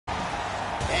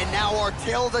And now our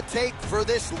tale of the tape for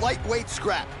this lightweight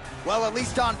scrap. Well, at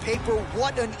least on paper,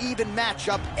 what an even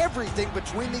matchup. Everything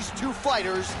between these two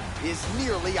fighters is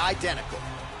nearly identical.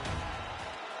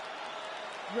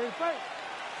 Ready, fight.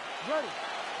 Ready.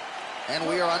 And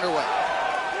we are underway.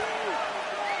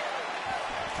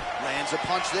 Lands a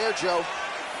punch there, Joe.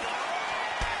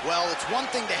 Well, it's one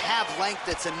thing to have length,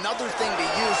 it's another thing to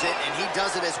use it, and he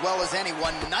does it as well as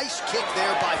anyone. Nice kick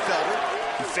there by Felder.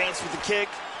 He feints with the kick.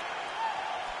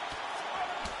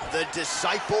 The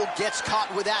Disciple gets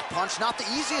caught with that punch. Not the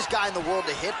easiest guy in the world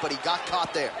to hit, but he got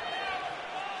caught there.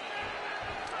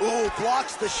 Ooh,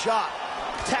 blocks the shot.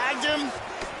 Tagged him.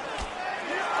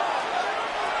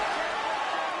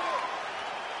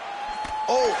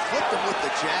 Oh, flipped him with the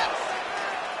jab.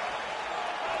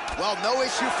 Well, no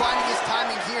issue finding his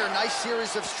timing here. Nice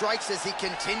series of strikes as he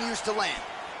continues to land.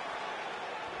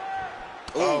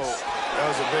 Ooh. Oh, that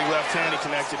was a big left hand he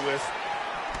connected with.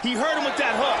 He hurt him with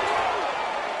that hook.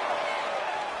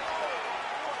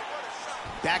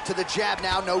 Back to the jab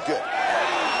now, no good.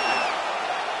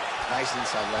 Nice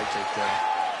inside leg kick there.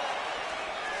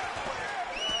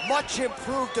 Much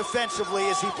improved defensively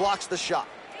as he blocks the shot.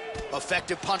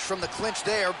 Effective punch from the clinch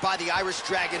there by the Irish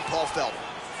Dragon, Paul Felder.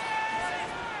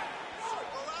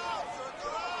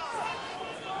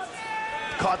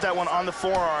 Caught that one on the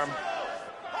forearm.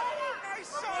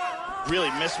 Really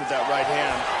missed with that right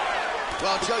hand.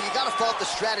 Well, Joe, you got to fault the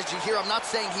strategy here. I'm not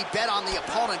saying he bet on the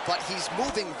opponent, but he's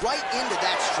moving right into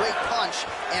that straight punch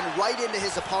and right into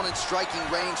his opponent's striking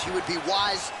range. He would be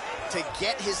wise to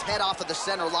get his head off of the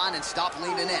center line and stop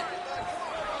leaning in.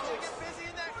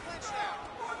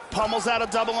 Pummels out of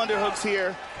double underhooks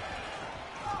here.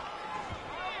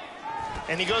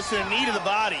 And he goes to the knee to the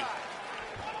body.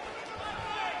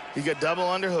 You got double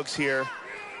underhooks here.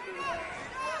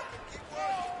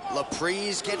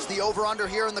 Laprise gets the over-under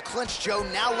here in the clinch, Joe.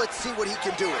 Now let's see what he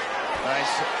can do. Nice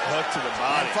hook to the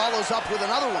body. And follows up with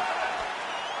another one.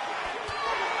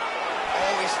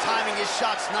 Oh, he's timing his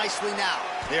shots nicely now.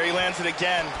 There he lands it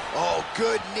again. Oh,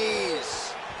 good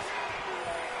knees.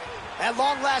 At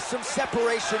long last, some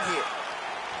separation here.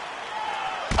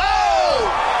 Oh!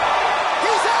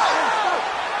 He's out!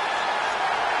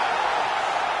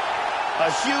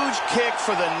 A huge kick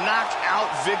for the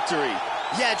knockout victory.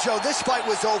 Yeah, Joe, this fight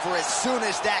was over as soon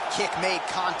as that kick made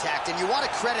contact. And you want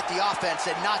to credit the offense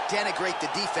and not denigrate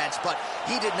the defense, but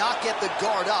he did not get the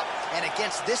guard up. And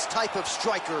against this type of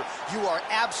striker, you are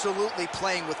absolutely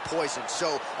playing with poison.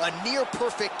 So a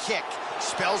near-perfect kick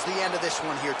spells the end of this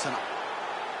one here tonight.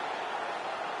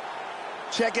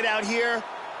 Check it out here.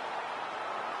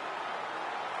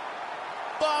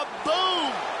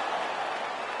 Ba-boom!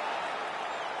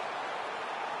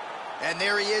 And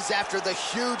there he is after the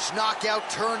huge knockout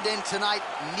turned in tonight.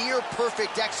 Near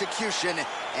perfect execution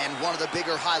and one of the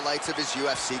bigger highlights of his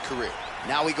UFC career.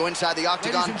 Now we go inside the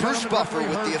octagon. Bruce Buffer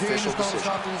with the official decision.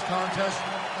 Stop this contest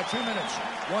at 2 minutes,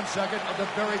 1 second of the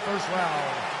very first round.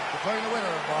 Declaring the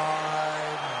winner by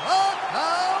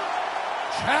knockout,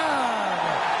 Chad,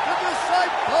 the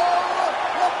Disciple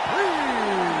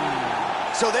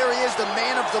Laprise. So there he is, the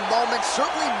man of the moment.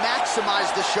 Certainly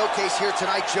maximized the showcase here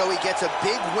tonight, Joe. He gets a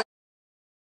big win.